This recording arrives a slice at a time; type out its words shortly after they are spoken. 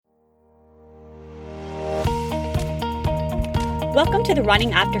Welcome to the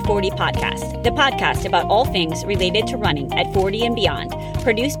Running After 40 podcast, the podcast about all things related to running at 40 and beyond,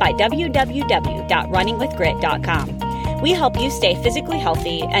 produced by www.runningwithgrit.com. We help you stay physically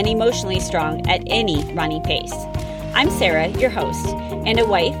healthy and emotionally strong at any running pace. I'm Sarah, your host, and a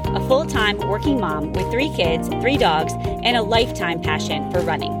wife, a full-time working mom with 3 kids, 3 dogs, and a lifetime passion for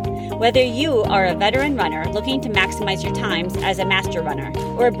running. Whether you are a veteran runner looking to maximize your times as a master runner,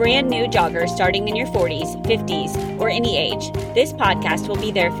 or a brand new jogger starting in your 40s, 50s, or any age, this podcast will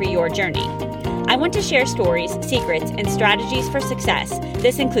be there for your journey. I want to share stories, secrets, and strategies for success.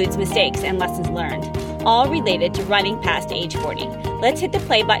 This includes mistakes and lessons learned, all related to running past age 40. Let's hit the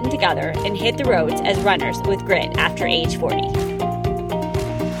play button together and hit the roads as runners with grit after age 40.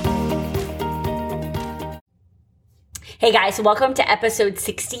 Hey guys, welcome to episode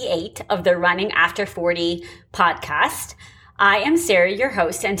 68 of the Running After 40 podcast. I am Sarah, your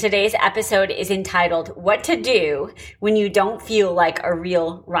host, and today's episode is entitled, What to Do When You Don't Feel Like a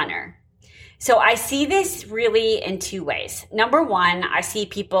Real Runner. So I see this really in 2 ways. Number one, I see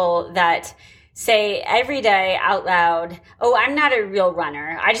people that say every day out loud, oh, I'm not a real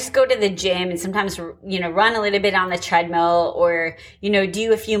runner. I just go to the gym and sometimes, run a little bit on the treadmill or,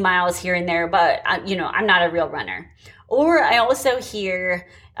 do a few miles here and there, but, I'm not a real runner. Or I also hear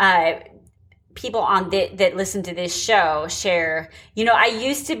people on that listen to this show share, I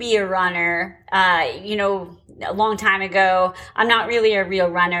used to be a runner, a long time ago. I'm not really a real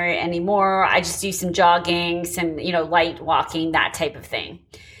runner anymore. I just do some jogging, some, light walking, that type of thing.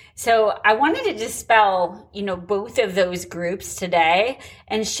 So I wanted to dispel, both of those groups today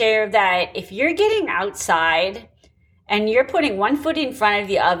and share that if you're getting outside and you're putting one foot in front of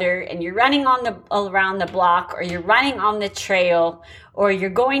the other and you're running around the block or you're running on the trail or you're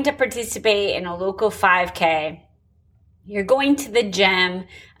going to participate in a local 5K, you're going to the gym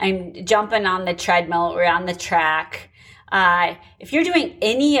and jumping on the treadmill or on the track. If you're doing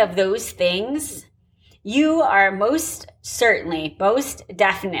any of those things, you are most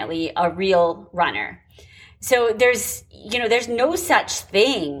definitely a real runner. So there's no such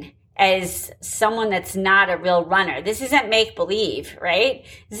thing as someone that's not a real runner. This isn't make-believe, right?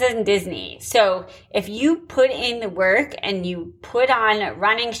 This isn't Disney. So if you put in the work and you put on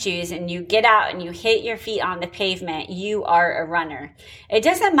running shoes and you get out and you hit your feet on the pavement, you are a runner. It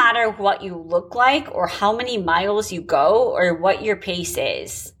doesn't matter what you look like or how many miles you go or what your pace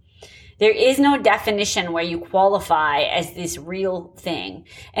is. There is no definition where you qualify as this real thing.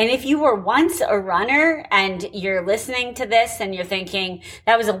 And if you were once a runner and you're listening to this and you're thinking,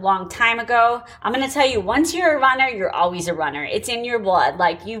 that was a long time ago, I'm going to tell you, once you're a runner, you're always a runner. It's in your blood.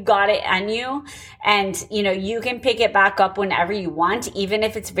 Like, you've got it in you. And, you can pick it back up whenever you want, even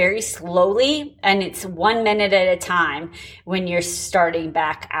if it's very slowly and it's 1 minute at a time when you're starting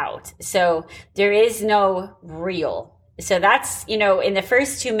back out. So there is no real. So that's, in the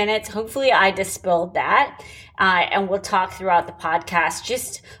first 2 minutes, hopefully I dispelled that. And we'll talk throughout the podcast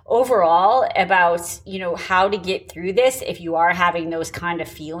just overall about, how to get through this if you are having those kind of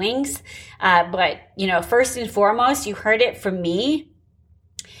feelings. But first and foremost, you heard it from me.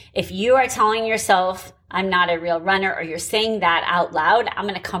 If you are telling yourself, I'm not a real runner, or you're saying that out loud, I'm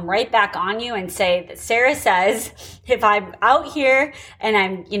going to come right back on you and say that Sarah says, if I'm out here and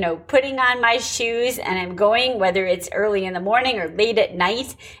I'm, putting on my shoes and I'm going, whether it's early in the morning or late at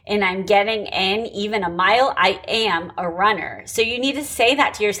night, and I'm getting in even a mile, I am a runner. So you need to say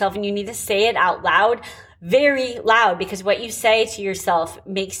that to yourself, and you need to say it out loud, very loud, because what you say to yourself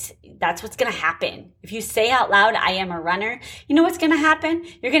that's what's going to happen. If you say out loud, I am a runner, you know what's going to happen?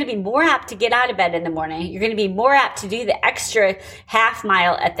 You're going to be more apt to get out of bed in the morning. You're going to be more apt to do the extra half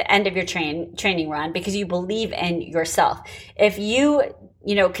mile at the end of your training run because you believe in yourself. If you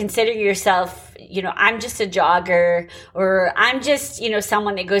consider yourself, I'm just a jogger, or I'm just,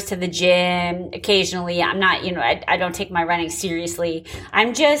 someone that goes to the gym occasionally. I'm not, I don't take my running seriously.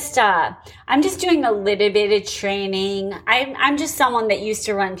 I'm just doing a little bit of training. I'm just someone that used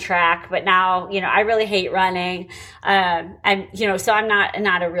to run track, but now, I really hate running. So I'm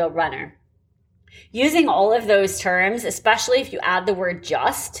not a real runner. Using all of those terms, especially if you add the word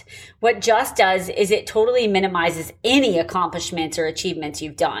just, what just does is it totally minimizes any accomplishments or achievements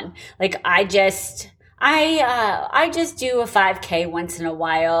you've done. Like, I just do a 5K once in a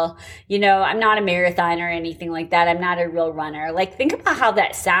while. I'm not a marathon or anything like that. I'm not a real runner. Like, think about how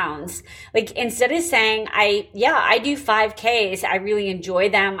that sounds. Like, instead of saying, I do 5Ks, I really enjoy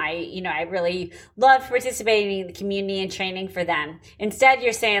them. I really love participating in the community and training for them. Instead,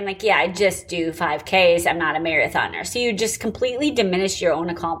 you're saying like, I just do 5Ks. I'm not a marathoner. So you just completely diminish your own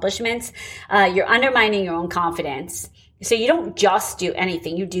accomplishments. You're undermining your own confidence. So you don't just do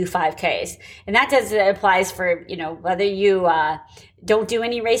anything, you do 5Ks. And that applies for, whether you don't do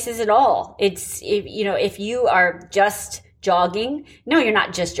any races at all. If you are just jogging, no, you're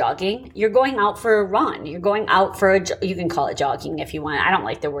not just jogging. You're going out for a run. You're going out for you can call it jogging if you want. I don't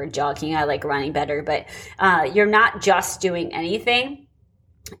like the word jogging. I like running better, but you're not just doing anything.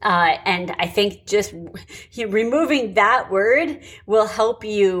 And I think just removing that word will help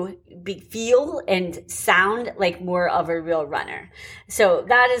you feel and sound like more of a real runner. So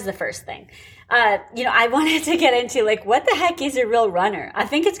that is the first thing. I wanted to get into what the heck is a real runner? I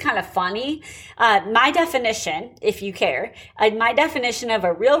think it's kind of funny. My definition, if you care, my definition of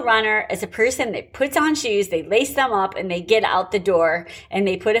a real runner is a person that puts on shoes, they lace them up, and they get out the door, and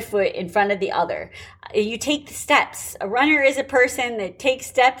they put a foot in front of the other. You take the steps. A runner is a person that takes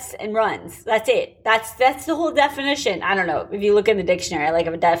steps and runs. That's it. That's the whole definition. I don't know. If you look in the dictionary,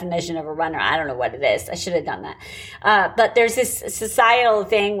 a definition of a runner, I don't know what it is. I should have done that. But there's this societal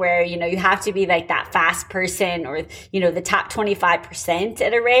thing where, you have to be like that fast person or, the top 25%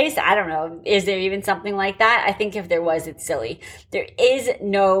 at a race. I don't know. Is there even something like that? I think if there was, it's silly. There is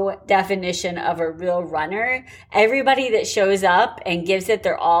no definition of a real runner. Everybody that shows up and gives it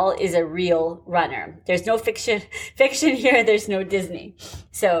their all is a real runner. There's no fiction here. There's no Disney.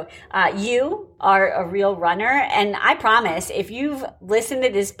 So, you are a real runner. And I promise if you've listened to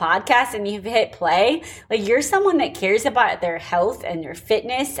this podcast and you've hit play, you're someone that cares about their health and their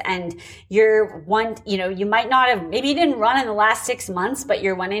fitness, and you're you might not have, maybe you didn't run in the last 6 months, but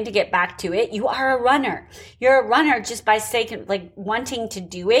you're wanting to get back to it. You are a runner. You're a runner just by saying, wanting to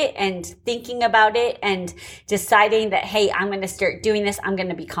do it and thinking about it and deciding that, hey, I'm going to start doing this. I'm going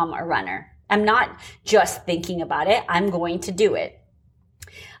to become a runner. I'm not just thinking about it. I'm going to do it.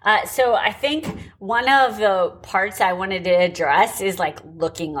 So I think one of the parts I wanted to address is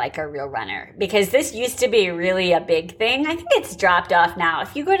looking like a real runner, because this used to be really a big thing. I think it's dropped off now.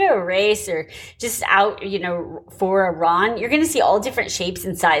 If you go to a race or just out, for a run, you're going to see all different shapes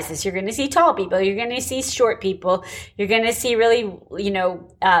and sizes. You're going to see tall people. You're going to see short people. You're going to see really,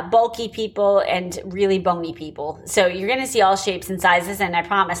 bulky people and really bony people. So you're going to see all shapes and sizes. And I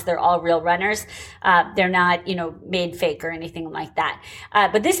promise they're all real runners. They're not, made fake or anything like that.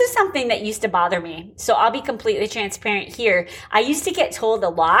 But this is something that used to bother me. So I'll be completely transparent here. I used to get told a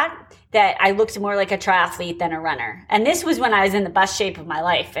lot that I looked more like a triathlete than a runner. And this was when I was in the best shape of my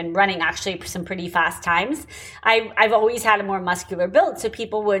life and running actually some pretty fast times. I've always had a more muscular build. So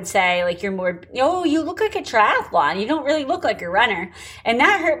people would say, you're more, you look like a triathlon. You don't really look like a runner. And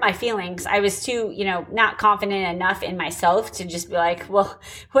that hurt my feelings. I was too, not confident enough in myself to just be like, well,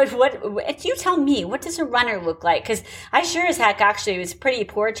 what you tell me, what does a runner look like? Because I sure as heck actually was a pretty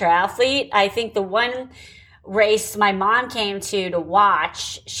poor triathlete. I think the one race my mom came to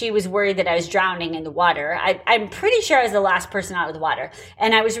watch, she was worried that I was drowning in the water. I'm pretty sure I was the last person out of the water.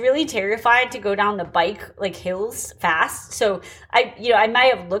 And I was really terrified to go down the bike, hills fast. So I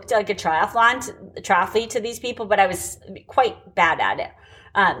might have looked like a triathlete to these people, but I was quite bad at it.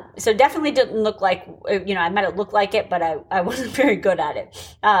 So definitely didn't look like, I might have looked like it, but I wasn't very good at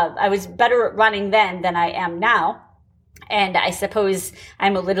it. I was better at running then than I am now. And I suppose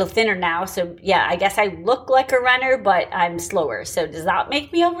I'm a little thinner now. So yeah, I guess I look like a runner, but I'm slower. So does that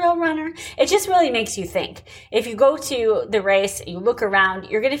make me a real runner? It just really makes you think. If you go to the race, you look around,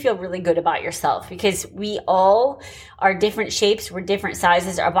 you're going to feel really good about yourself, because we all are different shapes. We're different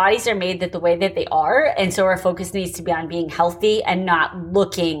sizes. Our bodies are made the way that they are. And so our focus needs to be on being healthy and not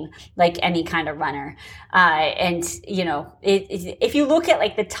looking like any kind of runner. If you look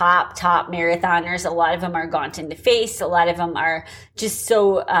at the top marathoners, a lot of them are gaunt in the face. A lot of them are just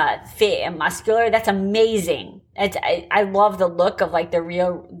so fit and muscular. That's amazing. I love the look of the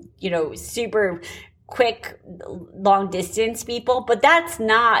real, super quick, long distance people, but that's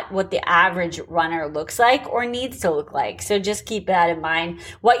not what the average runner looks like or needs to look like. So just keep that in mind.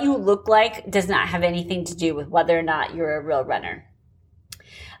 What you look like does not have anything to do with whether or not you're a real runner.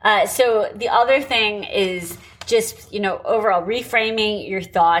 So the other thing is just, overall reframing your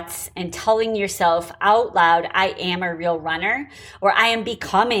thoughts and telling yourself out loud, I am a real runner, or I am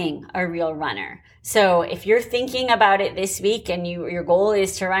becoming a real runner. So if you're thinking about it this week and your goal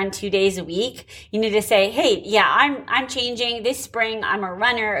is to run 2 days a week, you need to say, hey, yeah, I'm changing this spring. I'm a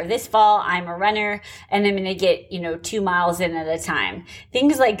runner, or this fall, I'm a runner, and I'm going to get, 2 miles in at a time.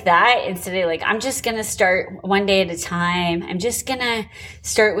 Things like that, instead of I'm just going to start one day at a time. I'm just going to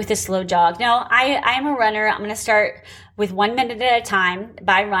start with a slow jog. No, I am a runner. I'm going to start with 1 minute at a time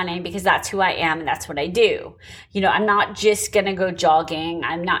by running, because that's who I am and that's what I do. I'm not just going to go jogging.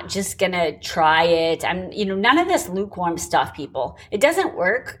 I'm not just going to try it. None of this lukewarm stuff, people. It doesn't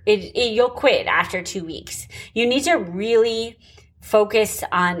work. You'll quit after 2 weeks. You need to really focus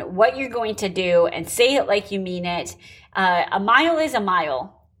on what you're going to do and say it like you mean it. A mile is a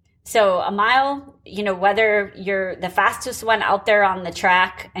mile. So a mile, whether you're the fastest one out there on the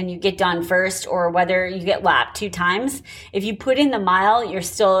track and you get done first, or whether you get lapped 2 times, if you put in the mile, you're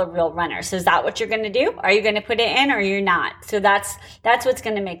still a real runner. So is that what you're going to do? Are you going to put it in, or you're not? So that's what's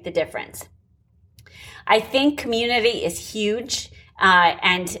going to make the difference. I think community is huge.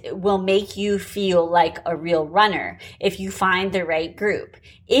 And will make you feel like a real runner if you find the right group.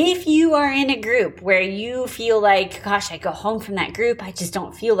 If you are in a group where you feel like, gosh, I go home from that group, I just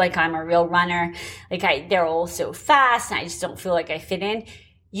don't feel like I'm a real runner. They're all so fast and I just don't feel like I fit in.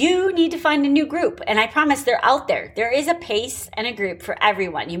 You need to find a new group. And I promise they're out there. There is a pace and a group for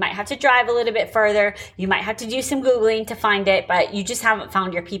everyone. You might have to drive a little bit further. You might have to do some Googling to find it, but you just haven't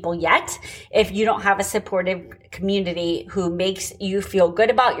found your people yet if you don't have a supportive community who makes you feel good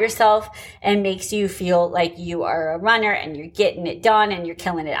about yourself and makes you feel like you are a runner and you're getting it done and you're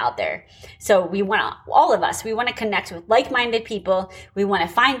killing it out there. So we want we want to connect with like-minded people. We want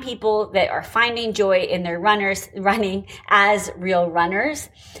to find people that are finding joy in their running as real runners.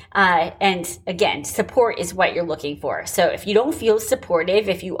 And again, support is what you're looking for. So if you don't feel supportive,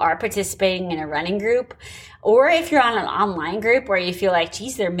 if you are participating in a running group, or if you're on an online group where you feel like,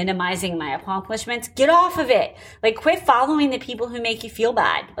 geez, they're minimizing my accomplishments, get off of it. Quit following the people who make you feel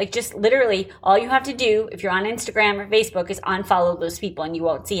bad. Just literally all you have to do if you're on Instagram or Facebook is unfollow those people and you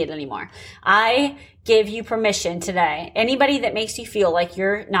won't see it anymore. I give you permission today. Anybody that makes you feel like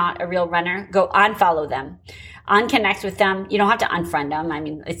you're not a real runner, go unfollow them. Unconnect with them. You don't have to unfriend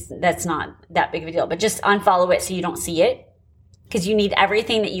them. That's not that big of a deal, but just unfollow it so you don't see it. Because you need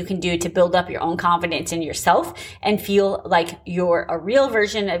everything that you can do to build up your own confidence in yourself and feel like you're a real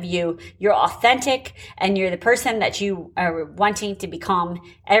version of you. You're authentic and you're the person that you are wanting to become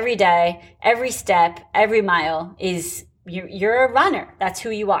every day, every step, every mile is you're a runner. That's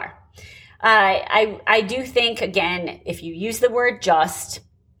who you are. I do think, again, if you use the word just,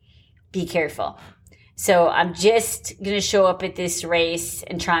 be careful. So I'm just going to show up at this race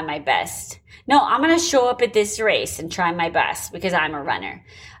and try my best. No, I'm going to show up at this race and try my best because I'm a runner.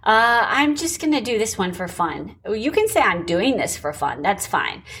 I'm just going to do this one for fun. You can say I'm doing this for fun. That's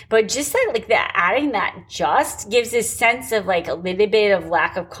fine. But just that adding that just gives this sense of a little bit of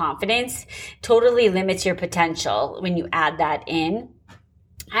lack of confidence, totally limits your potential when you add that in.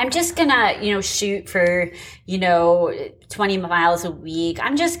 I'm just gonna, shoot for, 20 miles a week.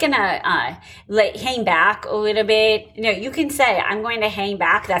 I'm just gonna hang back a little bit. You can say I'm going to hang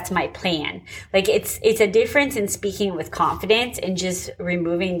back. That's my plan. It's a difference in speaking with confidence and just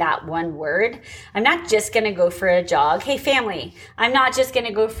removing that one word. I'm not just gonna go for a jog. Hey family, I'm not just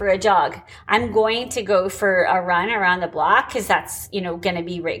gonna go for a jog. I'm going to go for a run around the block because that's gonna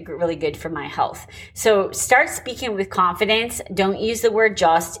be really good for my health. So start speaking with confidence. Don't use the word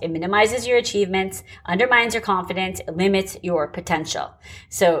just. It minimizes your achievements, undermines your confidence, it limits your potential.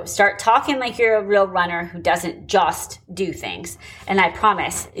 So start talking like you're a real runner who doesn't just do things. And I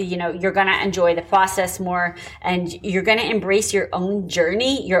promise, you're going to enjoy the process more and you're going to embrace your own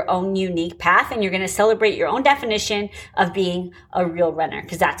journey, your own unique path, and you're going to celebrate your own definition of being a real runner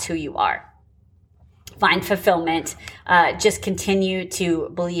because that's who you are. Find fulfillment. Just continue to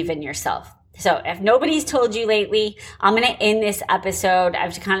believe in yourself. So if nobody's told you lately, I'm going to end this episode.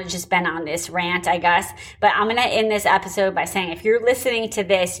 I've kind of just been on this rant, I guess, but I'm going to end this episode by saying if you're listening to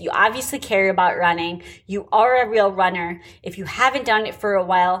this, you obviously care about running. You are a real runner. If you haven't done it for a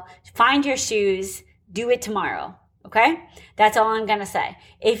while, find your shoes, do it tomorrow. Okay? That's all I'm going to say.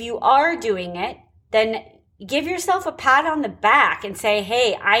 If you are doing it, then give yourself a pat on the back and say,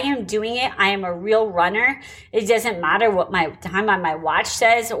 hey, I am doing it. I am a real runner. It doesn't matter what my time on my watch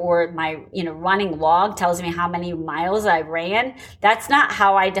says or my, running log tells me how many miles I ran. That's not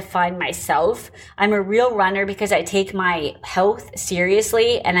how I define myself. I'm a real runner because I take my health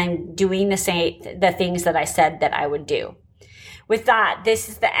seriously and I'm doing the things that I said that I would do. With that, this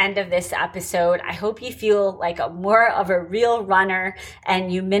is the end of this episode. I hope you feel like more of a real runner and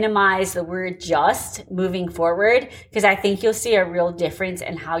you minimize the word just moving forward because I think you'll see a real difference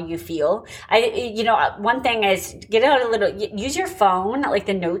in how you feel. One thing is use your phone, like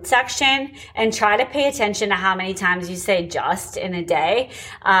the note section, and try to pay attention to how many times you say just in a day.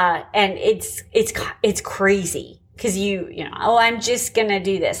 And it's crazy because I'm just going to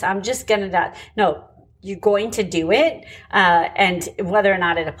do this. I'm just going to that. No. you're going to do it. And whether or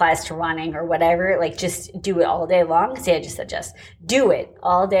not it applies to running or whatever, like just do it all day long. See, I just said just do it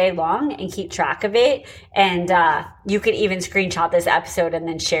all day long and keep track of it. And you could even screenshot this episode and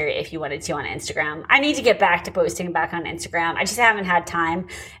then share it if you wanted to on Instagram. I need to get back to posting back on Instagram. I just haven't had time.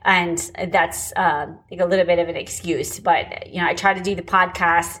 And that's like a little bit of an excuse. But, I try to do the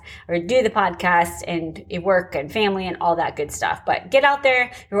podcast and work and family and all that good stuff. But get out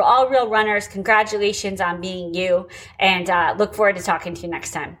there. You're all real runners. Congratulations on being you, and look forward to talking to you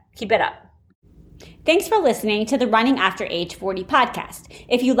next time. Keep it up. Thanks for listening to the Running After Age 40 podcast.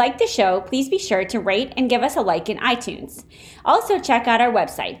 If you like the show, please be sure to rate and give us a like in iTunes. Also, check out our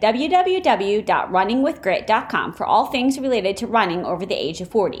website, www.runningwithgrit.com, for all things related to running over the age of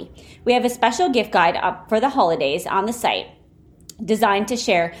 40. We have a special gift guide up for the holidays on the site, designed to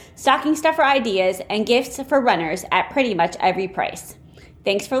share stocking stuffer ideas and gifts for runners at pretty much every price.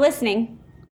 Thanks for listening.